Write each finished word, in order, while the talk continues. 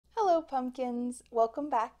pumpkins, welcome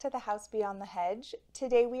back to the House Beyond the Hedge.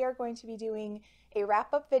 Today we are going to be doing a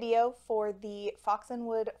wrap-up video for the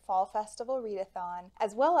Foxenwood Fall Festival Readathon,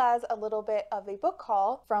 as well as a little bit of a book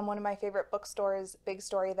haul from one of my favorite bookstores, Big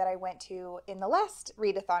Story, that I went to in the last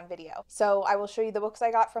Readathon video. So I will show you the books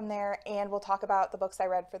I got from there, and we'll talk about the books I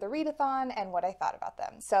read for the Readathon and what I thought about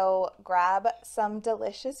them. So grab some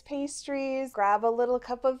delicious pastries, grab a little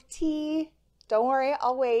cup of tea. Don't worry,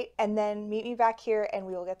 I'll wait, and then meet me back here and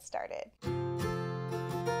we will get started.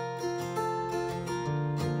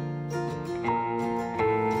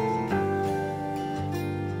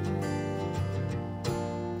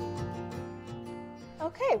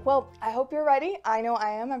 Okay, well, I hope you're ready. I know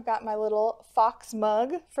I am. I've got my little fox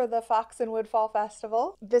mug for the Foxenwood Fall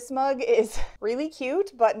Festival. This mug is really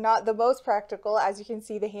cute, but not the most practical. As you can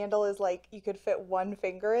see, the handle is like you could fit one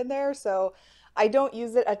finger in there, so I don't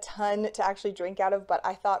use it a ton to actually drink out of, but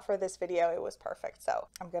I thought for this video it was perfect, so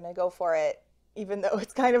I'm gonna go for it, even though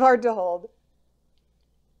it's kind of hard to hold.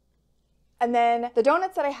 And then the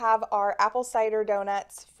donuts that I have are apple cider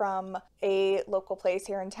donuts from a local place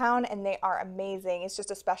here in town, and they are amazing. It's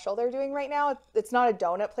just a special they're doing right now. It's not a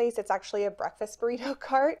donut place, it's actually a breakfast burrito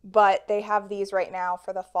cart, but they have these right now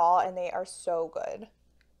for the fall, and they are so good.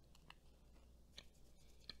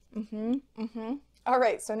 All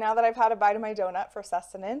right, so now that I've had a bite of my donut for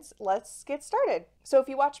sustenance, let's get started. So if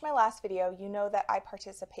you watched my last video, you know that I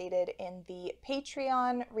participated in the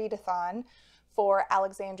Patreon readathon for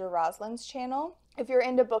Alexandra Roslin's channel. If you're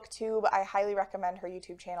into BookTube, I highly recommend her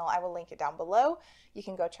YouTube channel. I will link it down below. You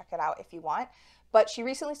can go check it out if you want. But she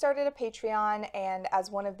recently started a Patreon, and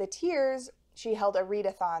as one of the tiers, she held a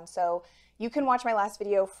readathon. So you can watch my last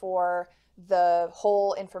video for the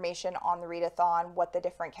whole information on the readathon, what the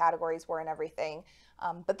different categories were and everything.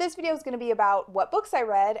 But this video is going to be about what books I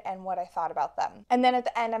read and what I thought about them. And then at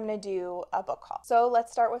the end, I'm going to do a book haul. So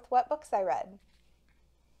let's start with what books I read.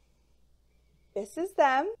 This is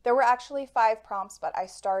them. There were actually 5 prompts, but I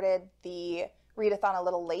started the readathon a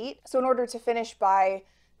little late. So in order to finish by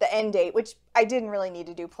the end date, which I didn't really need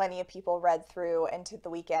to do, plenty of people read through into the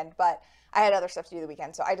weekend, but I had other stuff to do the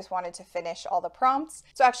weekend, so I just wanted to finish all the prompts.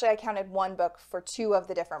 So actually I counted 1 book for 2 of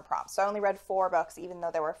the different prompts. So I only read 4 books, even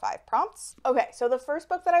though there were 5 prompts. Okay, so the first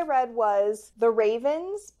book that I read was The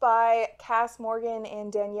Ravens by Cass Morgan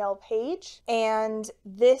and Danielle Page. And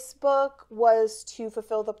this book was to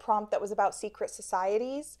fulfill the prompt that was about secret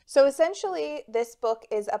societies. So essentially this book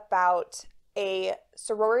is about a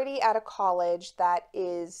sorority at a college that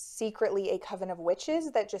is secretly a coven of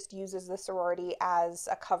witches that just uses the sorority as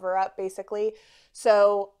a cover-up, basically.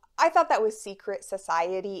 So I thought that was secret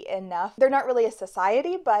society enough. They're not really a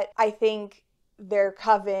society, but I think they're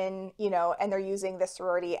coven, you know, and they're using the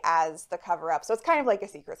sorority as the cover-up. So it's kind of like a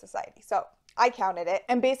secret society. So I counted it.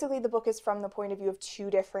 And basically the book is from the point of view of 2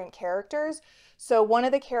 different characters. So one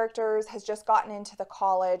of the characters has just gotten into the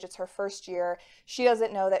college. It's her first year. She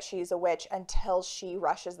doesn't know that she's a witch until she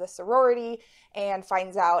rushes the sorority and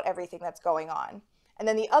finds out everything that's going on. And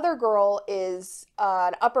then the other girl is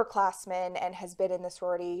an upperclassman and has been in the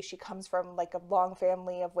sorority. She comes from like a long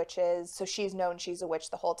family of witches, so she's known she's a witch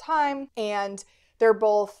the whole time. And they're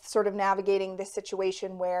both sort of navigating this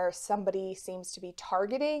situation where somebody seems to be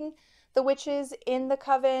targeting the witches in the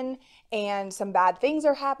coven, and some bad things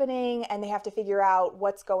are happening, and they have to figure out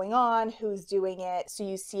what's going on, who's doing it. So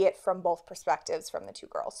you see it from both perspectives from the 2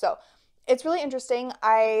 girls. So it's really interesting.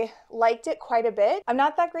 I liked it quite a bit. I'm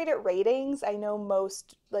not that great at ratings. I know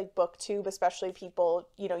most like BookTube, especially people,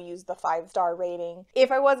 you know, use the 5-star rating.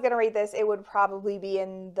 If I was going to rate this, it would probably be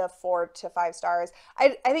in the 4 to 5 stars.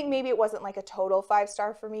 I think maybe it wasn't like a total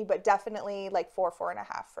 5-star for me, but definitely like 4,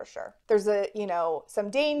 4.5 for sure. There's a, you know,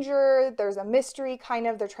 some danger. There's a mystery kind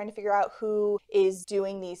of. They're trying to figure out who is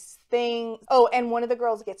doing these things. Oh, and one of the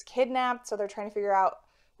girls gets kidnapped, so they're trying to figure out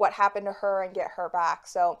what happened to her and get her back.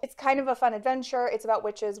 So it's kind of a fun adventure. It's about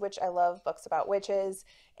witches, which I love books about witches,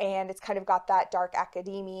 and it's kind of got that dark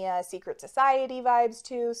academia, secret society vibes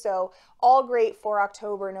too. So all great for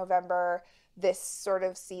October, November, this sort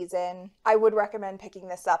of season. I would recommend picking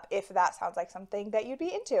this up if that sounds like something that you'd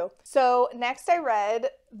be into. So next I read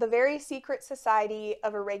The Very Secret Society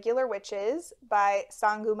of Irregular Witches by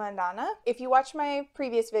Sangu Mandana. If you watched my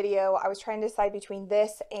previous video, I was trying to decide between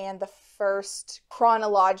this and the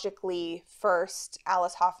chronologically first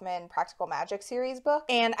Alice Hoffman Practical Magic series book.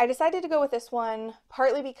 And I decided to go with this one,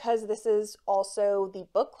 partly because this is also the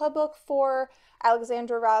book club book for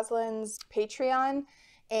Alexandra Roslin's Patreon,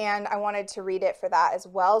 and I wanted to read it for that as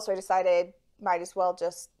well, so I decided might as well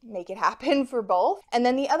just make it happen for both. And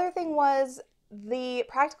then the other thing was The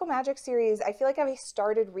Practical Magic series, I feel like if I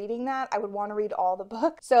started reading that, I would want to read all the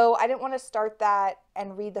books. So I didn't want to start that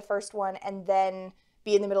and read the first one and then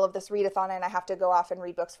be in the middle of this readathon and I have to go off and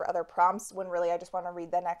read books for other prompts when really I just want to read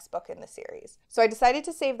the next book in the series. So I decided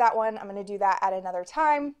to save that one. I'm going to do that at another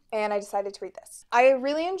time, and I decided to read this. I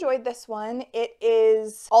really enjoyed this one. It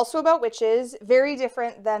is also about witches, very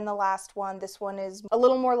different than the last one. This one is a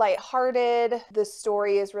little more lighthearted. The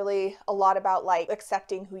story is really a lot about like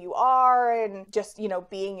accepting who you are and just, you know,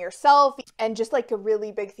 being yourself, and just like a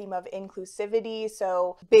really big theme of inclusivity.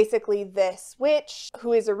 So basically this witch,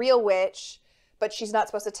 who is a real witch, but she's not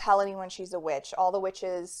supposed to tell anyone she's a witch. All the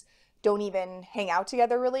witches don't even hang out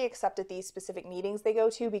together really, except at these specific meetings they go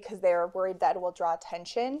to because they're worried that it will draw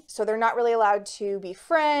attention. So they're not really allowed to be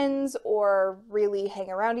friends or really hang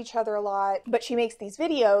around each other a lot. But she makes these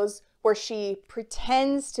videos where she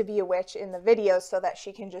pretends to be a witch in the videos so that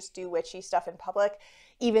she can just do witchy stuff in public,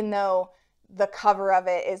 even though the cover of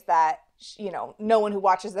it is that, you know, no one who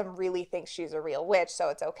watches them really thinks she's a real witch, so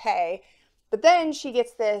it's okay. But then she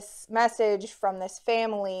gets this message from this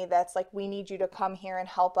family that's like, we need you to come here and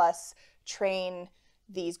help us train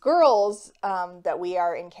these girls that we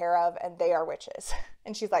are in care of, and they are witches.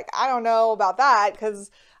 And she's like, I don't know about that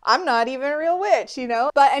because I'm not even a real witch, you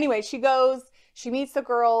know? But anyway, she goes, she meets the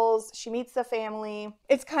girls, she meets the family.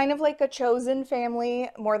 It's kind of like a chosen family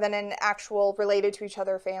more than an actual related to each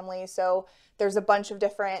other family. So there's a bunch of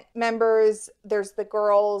different members. There's the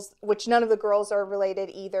girls, which none of the girls are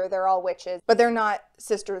related either. They're all witches, but they're not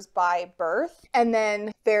sisters by birth. And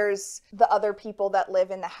then there's the other people that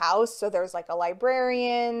live in the house. So there's like a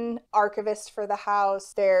librarian, archivist for the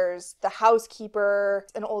house. There's the housekeeper,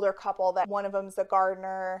 an older couple that one of them's the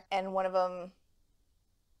gardener and one of them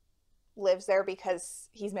lives there because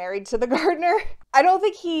he's married to the gardener. I don't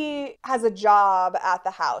think he has a job at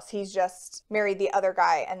the house. He's just married the other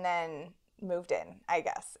guy and then moved in, I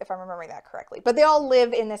guess, if I'm remembering that correctly. But they all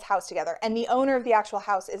live in this house together, and the owner of the actual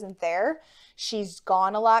house isn't there. She's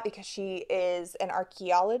gone a lot because she is an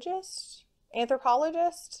archaeologist,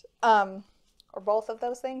 anthropologist, or both of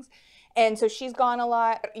those things. And so she's gone a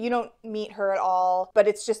lot. You don't meet her at all, but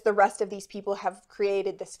it's just the rest of these people have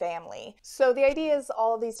created this family. So the idea is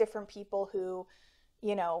all of these different people who,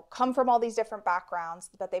 you know, come from all these different backgrounds,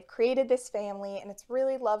 but they've created this family, and it's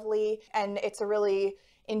really lovely, and it's a really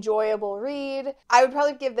enjoyable read. I would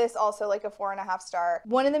probably give this also like a 4.5 star.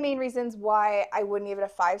 One of the main reasons why I wouldn't give it a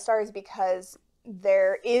 5 star is because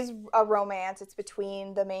there is a romance. It's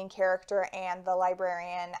between the main character and the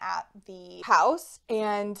librarian at the house,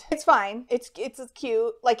 and it's fine. It's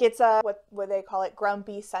cute. Like, it's a what they call it,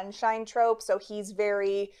 grumpy sunshine trope. So he's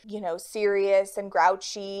very, you know, serious and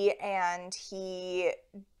grouchy, and he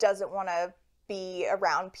doesn't want to be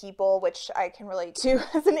around people, which I can relate to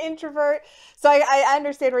as an introvert. So I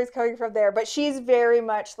understand where he's coming from there, but she's very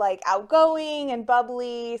much like outgoing and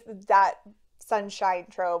bubbly, that sunshine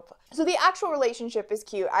trope. So the actual relationship is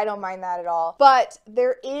cute. I don't mind that at all. But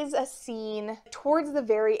there is a scene towards the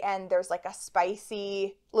very end. There's like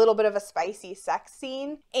a little bit of a spicy sex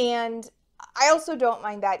scene. And I also don't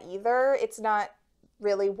mind that either. It's not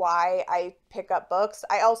really why I pick up books.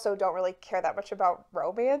 I also don't really care that much about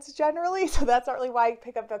romance generally, so that's not really why I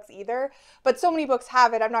pick up books either. But so many books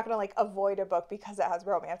have it. I'm not gonna like avoid a book because it has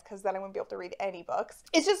romance, because then I wouldn't be able to read any books.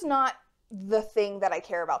 It's just not the thing that I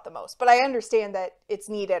care about the most, but I understand that it's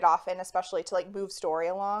needed often, especially to like move story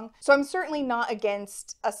along. So I'm certainly not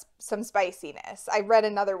against some spiciness. I read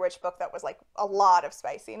another witch book that was like a lot of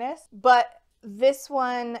spiciness, but this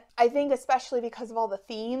one, I think, especially because of all the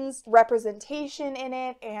themes, representation in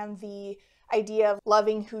it, and the idea of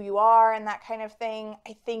loving who you are and that kind of thing,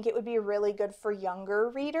 I think it would be really good for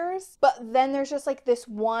younger readers. But then there's just like this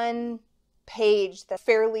one page that's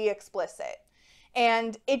fairly explicit,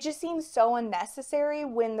 and it just seems so unnecessary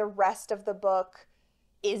when the rest of the book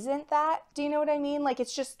isn't that. Do you know what I mean? Like,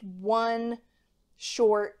 it's just one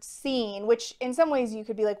short scene, which in some ways you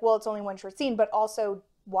could be like, well, it's only one short scene, but also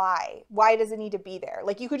why? Why does it need to be there?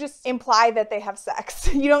 Like, you could just imply that they have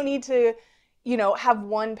sex. You don't need to, you know, have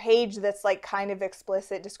one page that's like kind of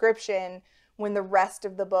explicit description when the rest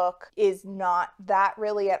of the book is not that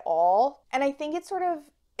really at all. And I think it sort of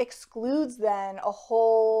excludes then a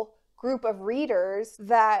whole group of readers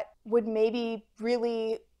that would maybe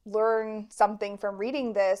really learn something from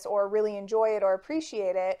reading this, or really enjoy it or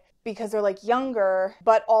appreciate it, because they're like younger,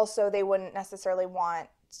 but also they wouldn't necessarily want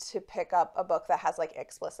to pick up a book that has like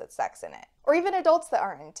explicit sex in it. Or even adults that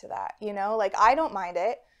aren't into that, you know? Like, I don't mind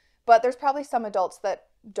it, but there's probably some adults that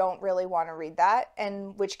don't really want to read that,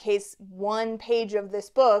 in which case one page of this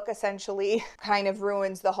book essentially kind of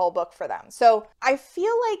ruins the whole book for them. So I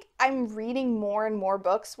feel like I'm reading more and more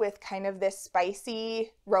books with kind of this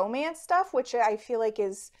spicy romance stuff, which I feel like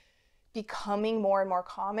is becoming more and more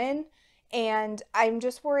common. And I'm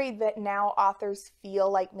just worried that now authors feel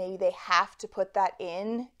like maybe they have to put that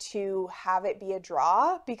in to have it be a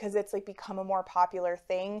draw, because it's like become a more popular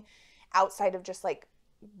thing outside of just like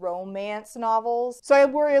romance novels. So I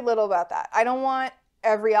worry a little about that. I don't want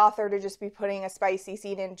every author to just be putting a spicy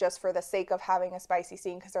scene in just for the sake of having a spicy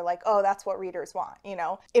scene because they're like, oh, that's what readers want, you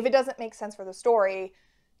know? If it doesn't make sense for the story,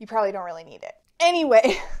 you probably don't really need it.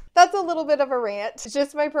 Anyway, that's a little bit of a rant. It's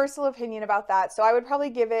just my personal opinion about that. So I would probably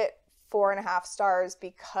give it 4.5 stars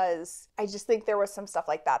because I just think there was some stuff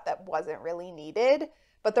like that that wasn't really needed.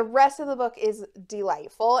 But the rest of the book is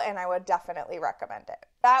delightful and I would definitely recommend it.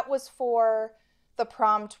 That was for, the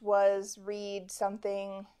prompt was read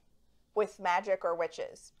something with magic or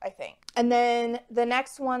witches, I think. And then the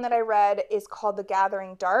next one that I read is called The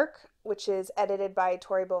Gathering Dark, which is edited by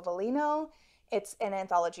Tori Bovalino. It's an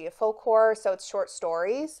anthology of folk horror, so it's short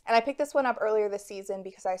stories. And I picked this one up earlier this season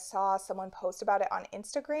because I saw someone post about it on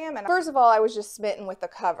Instagram. And first of all, I was just smitten with the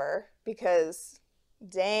cover because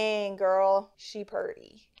dang girl, she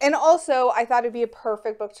purty. And also, I thought it'd be a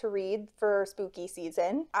perfect book to read for spooky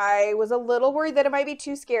season. I was a little worried that it might be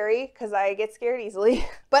too scary because I get scared easily.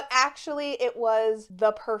 But actually, it was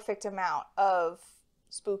the perfect amount of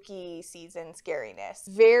spooky season scariness.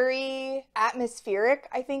 Very atmospheric,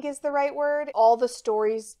 I think is the right word. All the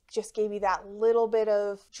stories just gave you that little bit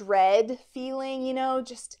of dread feeling, you know,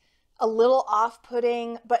 just a little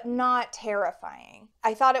off-putting, but not terrifying.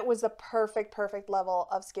 I thought it was a perfect level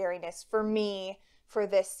of scariness for me for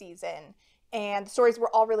this season. And the stories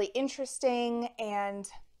were all really interesting and,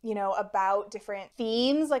 you know, about different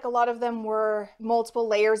themes. Like a lot of them were multiple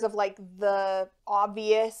layers of like the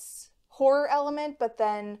obvious horror element, but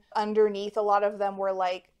then underneath a lot of them were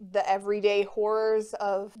like the everyday horrors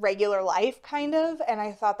of regular life kind of, and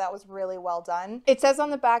I thought that was really well done. It says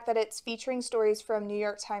on the back that it's featuring stories from New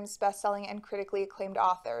York Times bestselling and critically acclaimed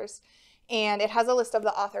authors, and it has a list of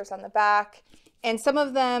the authors on the back, and some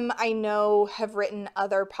of them I know have written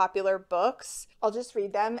other popular books. I'll just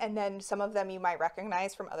read them, and then some of them you might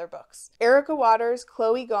recognize from other books. Erica Waters,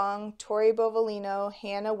 Chloe Gong, Tori Bovalino,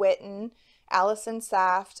 Hannah Witten, Allison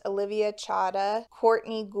Saft, Olivia Chada,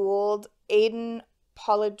 Courtney Gould, Aidan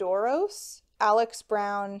Polidoros, Alex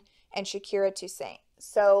Brown, and Shakira Toussaint.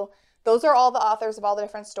 So those are all the authors of all the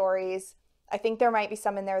different stories. I think there might be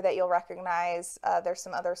some in there that you'll recognize. There's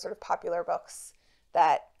some other sort of popular books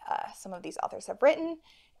that some of these authors have written.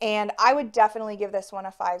 And I would definitely give this one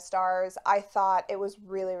a 5 stars. I thought it was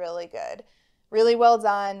really good. Really well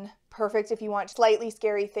done. Perfect if you want a slightly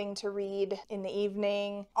scary thing to read in the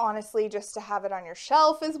evening. Honestly, just to have it on your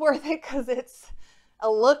shelf is worth it because it's a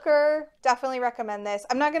looker. Definitely recommend this.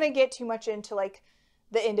 I'm not going to get too much into like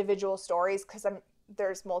the individual stories because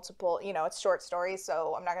there's multiple, you know, it's short stories,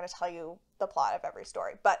 so I'm not going to tell you the plot of every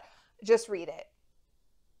story, but just read it.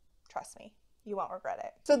 Trust me. You won't regret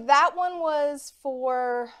it. So that one was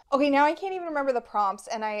for, okay, now I can't even remember the prompts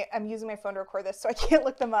and I'm using my phone to record this, so I can't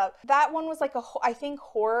look them up. That one was like a, I think,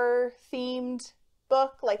 horror themed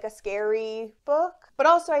book, like a scary book. But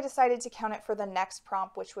also I decided to count it for the next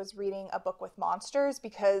prompt, which was reading a book with monsters,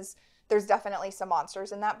 because there's definitely some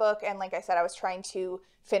monsters in that book. And like I said, I was trying to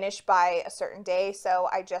finish by a certain day, so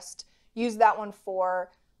I just used that one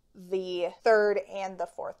for the 3rd and the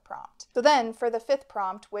 4th prompt. So then for the 5th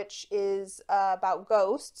prompt, which is about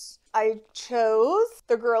ghosts, I chose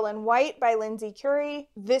The Girl in White by Lindsay Curry.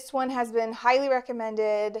 This one has been highly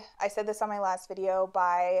recommended. I said this on my last video,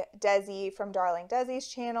 by Desi from Darling Desi's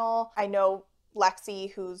channel. I know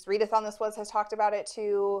Lexi, whose readathon this was, has talked about it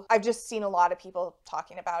too. I've just seen a lot of people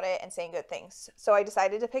talking about it and saying good things. So I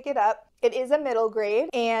decided to pick it up. It is a middle grade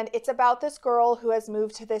and it's about this girl who has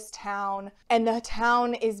moved to this town, and the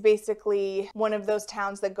town is basically one of those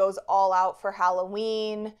towns that goes all out for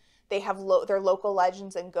Halloween. They have their local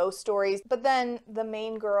legends and ghost stories. But then the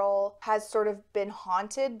main girl has sort of been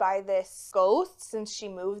haunted by this ghost since she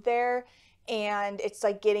moved there, and it's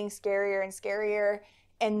like getting scarier and scarier.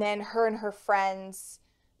 And then her and her friends,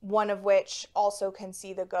 one of which also can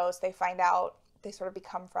see the ghost, they find out, they sort of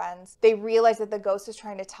become friends. They realize that the ghost is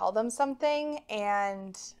trying to tell them something,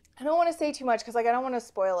 and I don't want to say too much because like I don't want to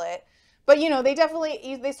spoil it. But you know, they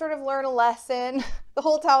sort of learn a lesson. The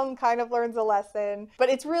whole town kind of learns a lesson, but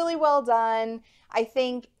it's really well done. I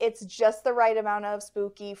think it's just the right amount of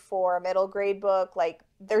spooky for a middle grade book. Like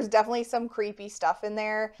there's definitely some creepy stuff in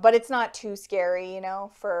there, but it's not too scary, you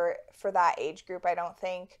know, for that age group, I don't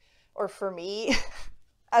think, or for me.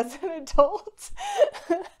 as an adult.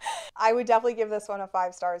 I would definitely give this one a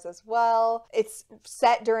 5 stars as well. It's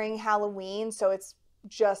set during Halloween, so it's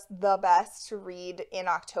just the best to read in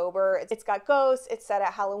October. It's got ghosts, it's set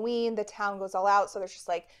at Halloween, the town goes all out, so there's just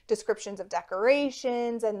like descriptions of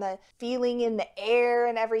decorations and the feeling in the air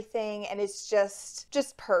and everything, and it's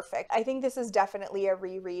just perfect. I think this is definitely a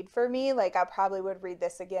reread for me. Like, I probably would read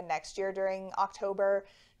this again next year during October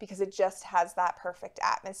because it just has that perfect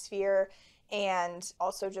atmosphere and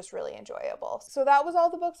also just really enjoyable. So that was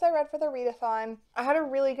all the books I read for the Readathon. I had a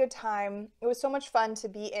really good time. It was so much fun to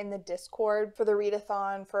be in the Discord for the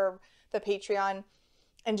Readathon, for the Patreon,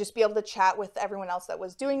 and just be able to chat with everyone else that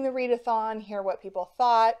was doing the Readathon, hear what people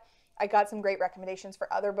thought. I got some great recommendations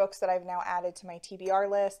for other books that I've now added to my TBR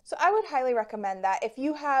list. So I would highly recommend that. If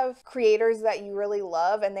you have creators that you really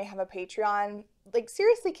love and they have a Patreon, like,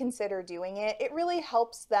 seriously consider doing it. It really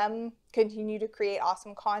helps them continue to create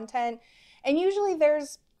awesome content. And usually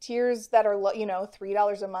there's tiers that are, you know,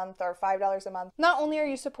 $3 a month or $5 a month. Not only are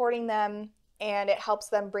you supporting them and it helps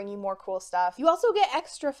them bring you more cool stuff, you also get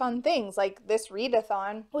extra fun things. Like, this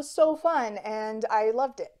Readathon was so fun and I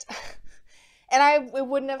loved it. And I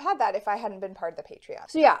wouldn't have had that if I hadn't been part of the Patreon.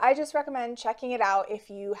 So yeah, I just recommend checking it out. If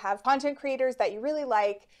you have content creators that you really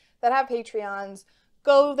like that have Patreons,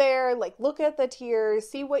 go there, like, look at the tiers,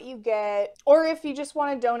 see what you get. Or if you just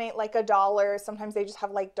want to donate like $1, sometimes they just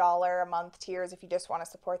have like $1 a month tiers if you just want to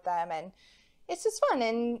support them. And it's just fun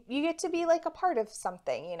and you get to be like a part of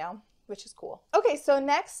something, you know, which is cool. Okay, so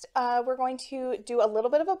next we're going to do a little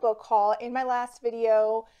bit of a book haul. In my last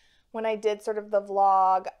video, when I did sort of the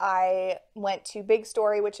vlog, I went to Big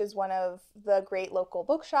Story, which is one of the great local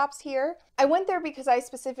bookshops here. I went there because I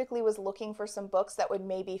specifically was looking for some books that would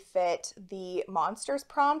maybe fit the monsters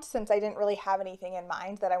prompt, since I didn't really have anything in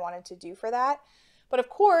mind that I wanted to do for that. But of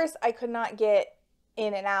course, I could not get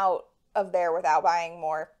in and out of there without buying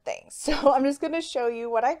more things. So I'm just going to show you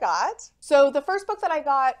what I got. So the first book that I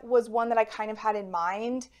got was one that I kind of had in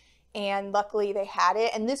mind, and luckily they had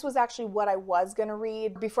it. And this was actually what I was going to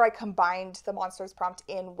read before I combined the monsters prompt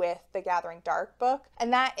in with the Gathering Dark book.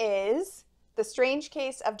 And that is The Strange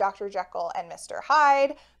Case of Dr. Jekyll and Mr.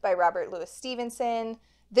 Hyde by Robert Louis Stevenson.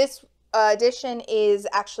 This edition is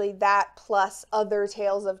actually that plus other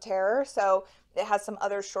tales of terror. So it has some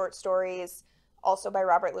other short stories also by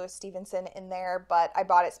Robert Louis Stevenson in there, but I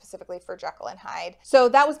bought it specifically for Jekyll and Hyde. So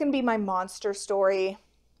that was going to be my monster story.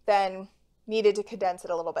 Then needed to condense it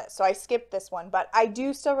a little bit, so I skipped this one, but I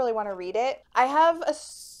do still really want to read it. I have a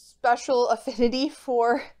special affinity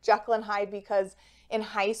for Jekyll and Hyde because in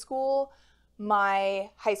high school, my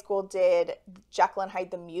high school did Jekyll and Hyde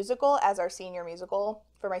the musical as our senior musical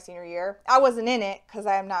for my senior year. I wasn't in it because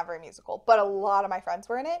I am not very musical, but a lot of my friends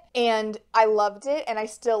were in it, and I loved it, and I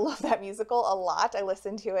still love that musical a lot. I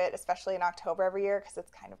listen to it, especially in October every year, because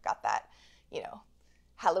it's kind of got that, you know,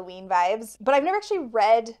 Halloween vibes. But I've never actually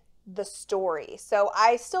read the story, so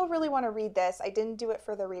I still really want to read this. I didn't do it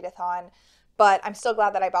for the Readathon, but I'm still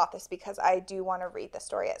glad that I bought this because I do want to read the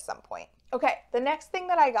story at some point. Okay, the next thing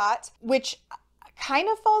that I got, which kind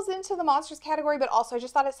of falls into the monsters category, but also I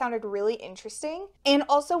just thought it sounded really interesting. And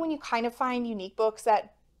also, when you kind of find unique books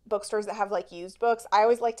at bookstores that have like used books, I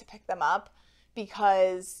always like to pick them up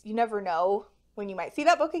because you never know when you might see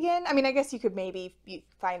that book again. I mean, I guess you could maybe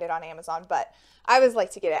find it on Amazon, but I always like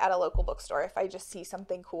to get it at a local bookstore if I just see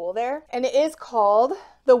something cool there. And it is called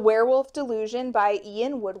The Werewolf Delusion by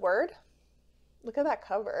Ian Woodward. Look at that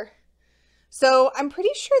cover. So I'm pretty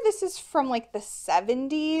sure this is from like the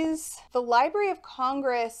 70s. The Library of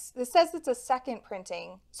Congress, this says it's a second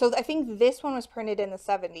printing. So I think this one was printed in the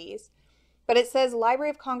 70s. But it says Library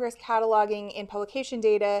of Congress cataloging in publication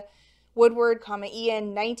data, Woodward,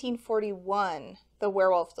 Ian, 1941, The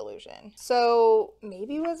Werewolf Delusion. So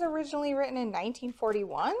maybe it was originally written in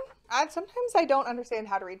 1941? Sometimes I don't understand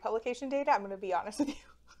how to read publication data, I'm going to be honest with you.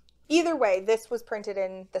 Either way, this was printed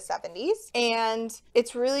in the 70s, and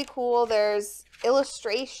it's really cool. There's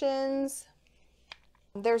illustrations,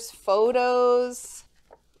 there's photos.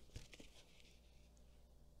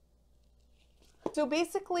 So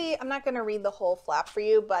basically, I'm not going to read the whole flap for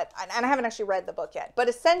you, and I haven't actually read the book yet, but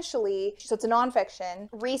essentially, so it's a nonfiction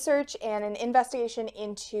research and an investigation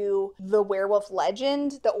into the werewolf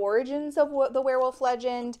legend, the origins of the werewolf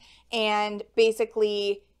legend, and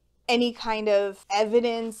basically any kind of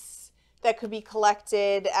evidence that could be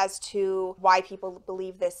collected as to why people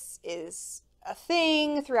believe this is a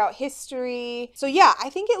thing throughout history. So yeah,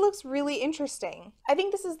 I think it looks really interesting. I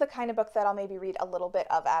think this is the kind of book that I'll maybe read a little bit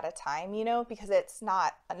of at a time, you know, because it's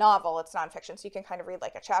not a novel, it's nonfiction, so you can kind of read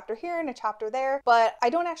like a chapter here and a chapter there. But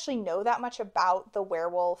I don't actually know that much about the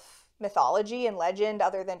werewolf mythology and legend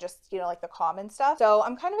other than just, you know, like the common stuff. So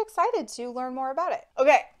I'm kind of excited to learn more about it.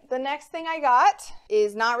 Okay, the next thing I got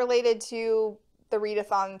is not related to the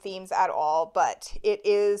Readathon themes at all, but it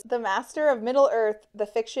is The Master of Middle-earth, the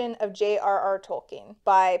Fiction of J.R.R. Tolkien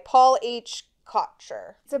by Paul H.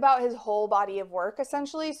 Kocher. It's about his whole body of work,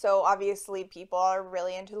 essentially. So obviously people are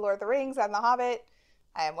really into Lord of the Rings and The Hobbit.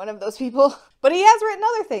 I am one of those people. But he has written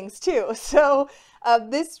other things too. So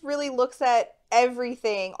this really looks at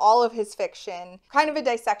everything, all of his fiction, kind of a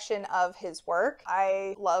dissection of his work.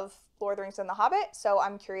 I love Lord of the Rings and The Hobbit, so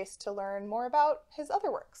I'm curious to learn more about his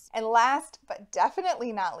other works. And last, but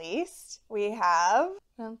definitely not least, we have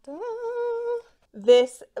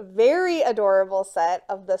this very adorable set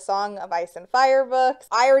of the Song of Ice and Fire books.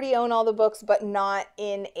 I already own all the books, but not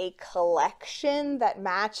in a collection that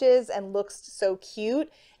matches and looks so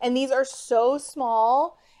cute. And these are so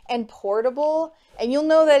small and portable. And you'll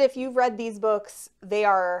know that if you've read these books, they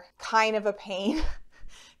are kind of a pain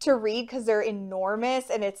to read because they're enormous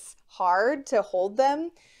and it's hard to hold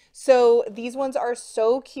them. So these ones are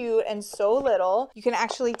so cute and so little. You can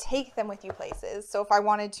actually take them with you places. So if I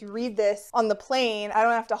wanted to read this on the plane, I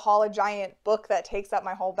don't have to haul a giant book that takes up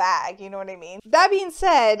my whole bag. You know what I mean? That being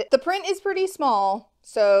said, the print is pretty small,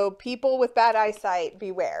 so people with bad eyesight,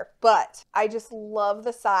 beware. But I just love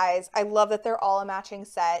the size. I love that they're all a matching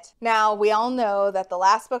set. Now, we all know that the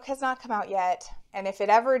last book has not come out yet, and if it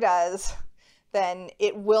ever does, then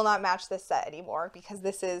it will not match this set anymore because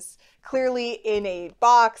this is clearly in a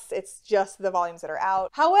box. It's just the volumes that are out.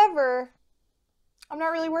 However, I'm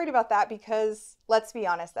not really worried about that because, let's be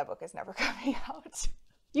honest, that book is never coming out.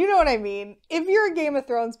 You know what I mean? If you're a Game of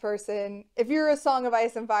Thrones person, if you're a Song of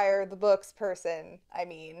Ice and Fire, the books person, I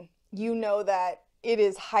mean, you know that it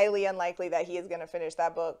is highly unlikely that he is going to finish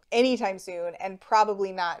that book anytime soon, and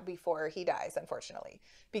probably not before he dies, unfortunately,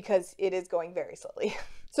 because it is going very slowly.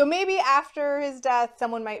 So maybe after his death,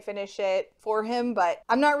 someone might finish it for him, but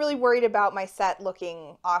I'm not really worried about my set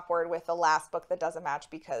looking awkward with the last book that doesn't match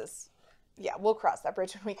because, yeah, we'll cross that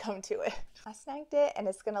bridge when we come to it. I snagged it and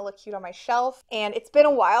it's gonna look cute on my shelf. And it's been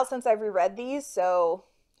a while since I've reread these, so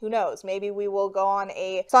who knows? Maybe we will go on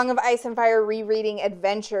a Song of Ice and Fire rereading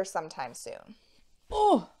adventure sometime soon.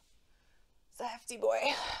 Oh, it's a hefty boy.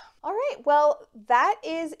 All right, well, that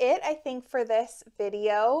is it, I think, for this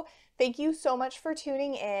video. Thank you so much for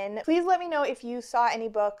tuning in. Please let me know if you saw any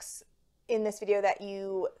books in this video that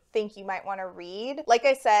you think you might want to read. Like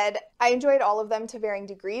I said, I enjoyed all of them to varying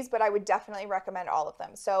degrees, but I would definitely recommend all of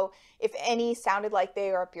them. So if any sounded like they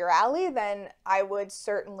are up your alley, then I would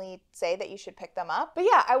certainly say that you should pick them up. But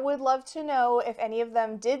yeah, I would love to know if any of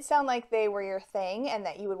them did sound like they were your thing and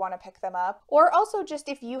that you would want to pick them up. Or also just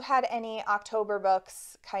if you had any October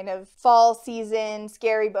books, kind of fall season,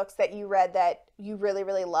 scary books that you read that you really,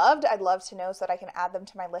 really loved, I'd love to know so that I can add them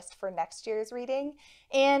to my list for next year's reading.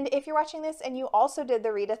 And if you're watching this and you also did the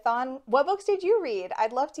Readathon, what books did you read?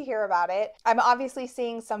 I'd love to hear about it. I'm obviously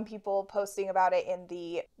seeing some people posting about it in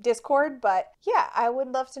the Discord, but yeah, I would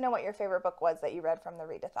love to know what your favorite book was that you read from the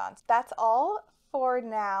Readathon. That's all for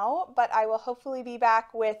now, but I will hopefully be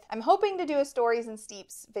back with, I'm hoping to do a Stories and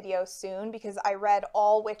Steeps video soon because I read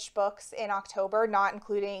all witch books in October, not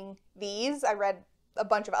including these. I read a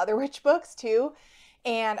bunch of other witch books too,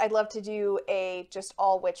 and I'd love to do a just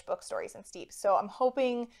all witch book Stories and Steeps. So I'm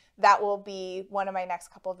hoping that will be one of my next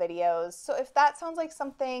couple videos. So if that sounds like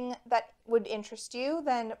something that would interest you,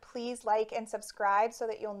 then please like and subscribe so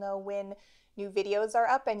that you'll know when new videos are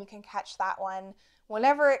up and you can catch that one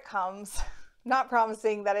whenever it comes. Not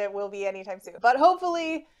promising that it will be anytime soon, but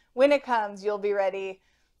hopefully when it comes, you'll be ready.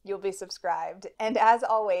 You'll be subscribed. And as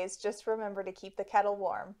always, just remember to keep the kettle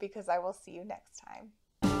warm because I will see you next time.